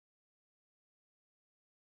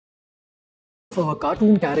of our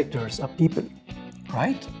cartoon characters are people,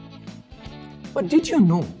 right? But did you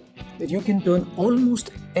know that you can turn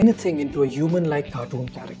almost anything into a human-like cartoon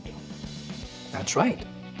character? That's right.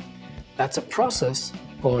 That's a process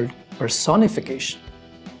called personification,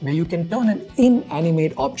 where you can turn an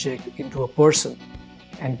inanimate object into a person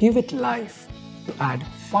and give it life to add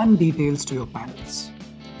fun details to your panels.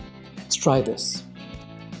 Let's try this.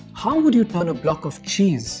 How would you turn a block of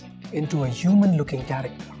cheese into a human-looking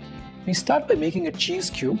character? We start by making a cheese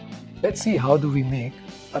cube. Let's see how do we make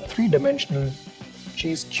a three-dimensional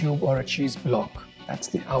cheese cube or a cheese block. That's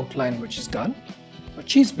the outline which is done. A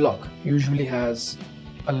cheese block usually has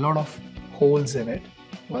a lot of holes in it.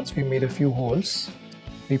 Once we made a few holes,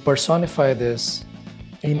 we personify this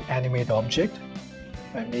inanimate object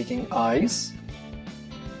by making eyes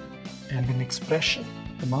and an expression.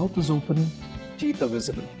 The mouth is open, teeth are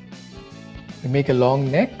visible. We make a long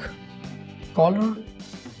neck, collar,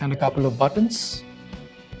 and a couple of buttons,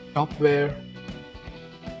 top wear,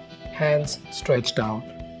 hands stretched out,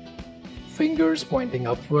 fingers pointing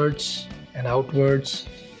upwards and outwards.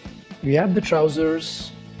 We add the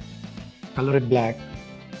trousers, color it black.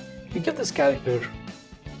 We give this character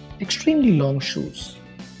extremely long shoes.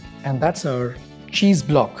 And that's our cheese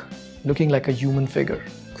block, looking like a human figure.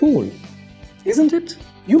 Cool, isn't it?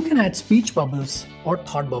 You can add speech bubbles or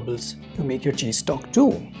thought bubbles to make your cheese talk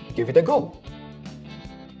too. Give it a go.